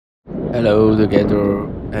Hello together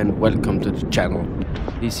and welcome to the channel.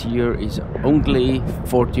 This year is only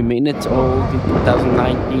 40 minutes old in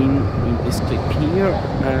 2019 in this clip here.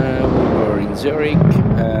 We were in Zurich.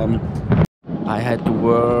 I had to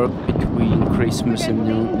work between Christmas and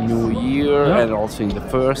New Year and also in the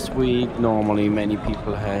first week. Normally many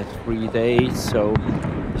people had 3 days, so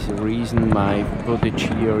this is the reason my footage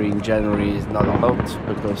here in January is not a lot,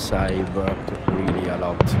 because I worked really a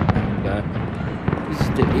lot. This is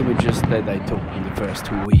the images that I took in the first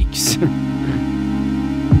 2 weeks.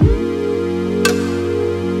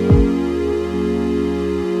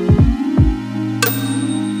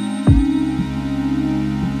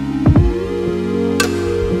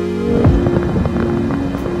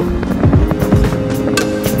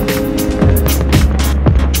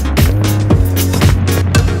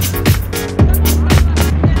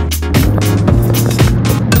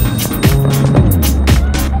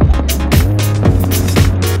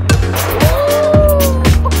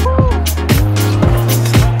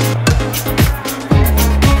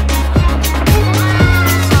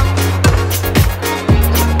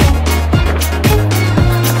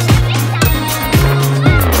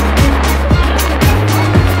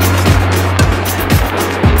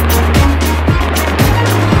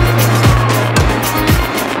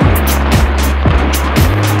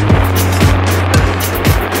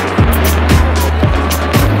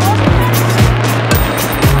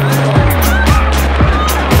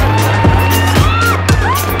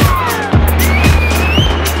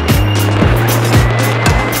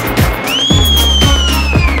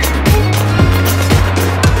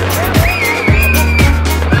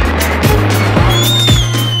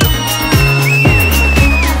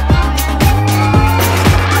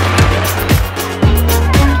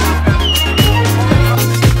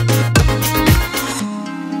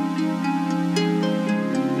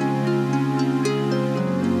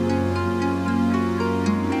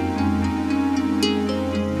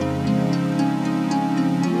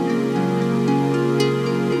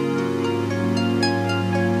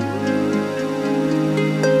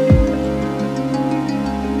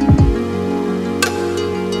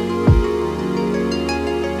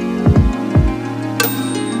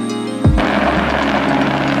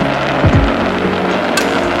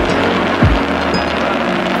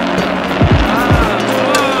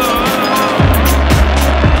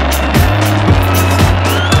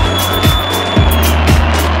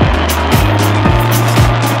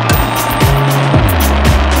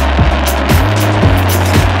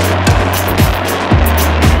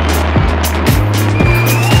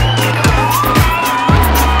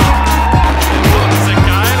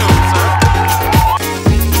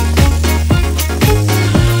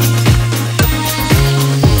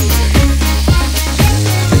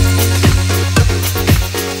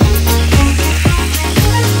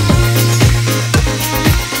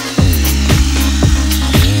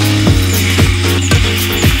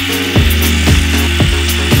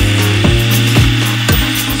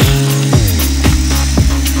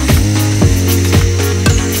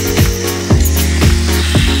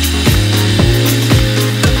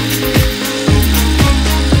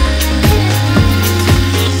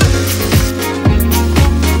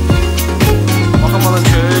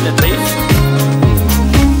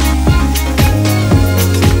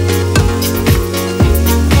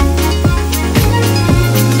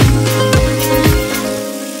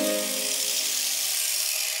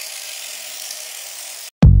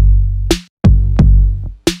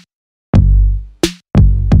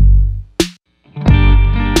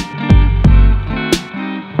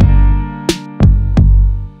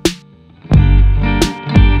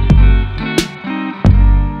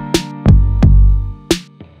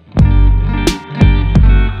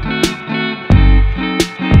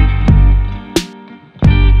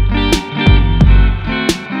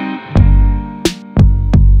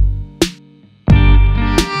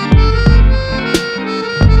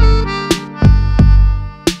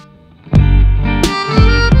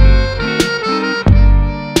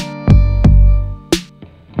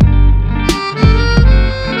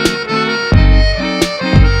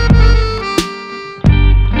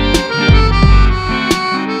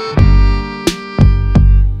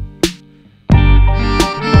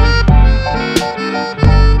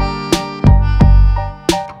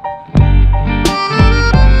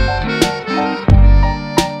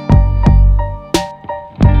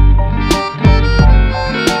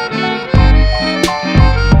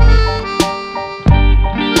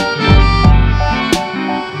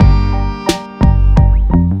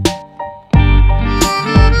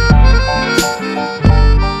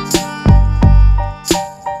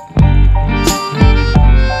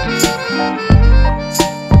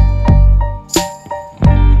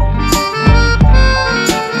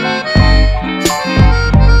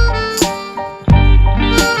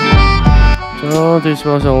 So this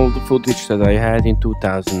was all the footage that I had in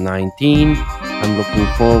 2019. I'm looking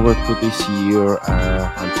forward to this year.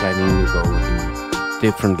 I'm planning to go to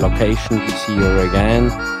different locations this year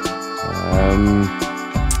again,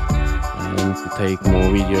 and to take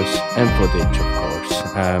more videos and footage, of course.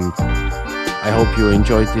 I hope you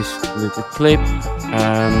enjoyed this little clip.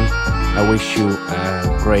 I wish you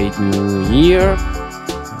a great new year.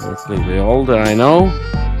 You're a little bit older, I know,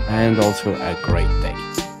 and also a great day.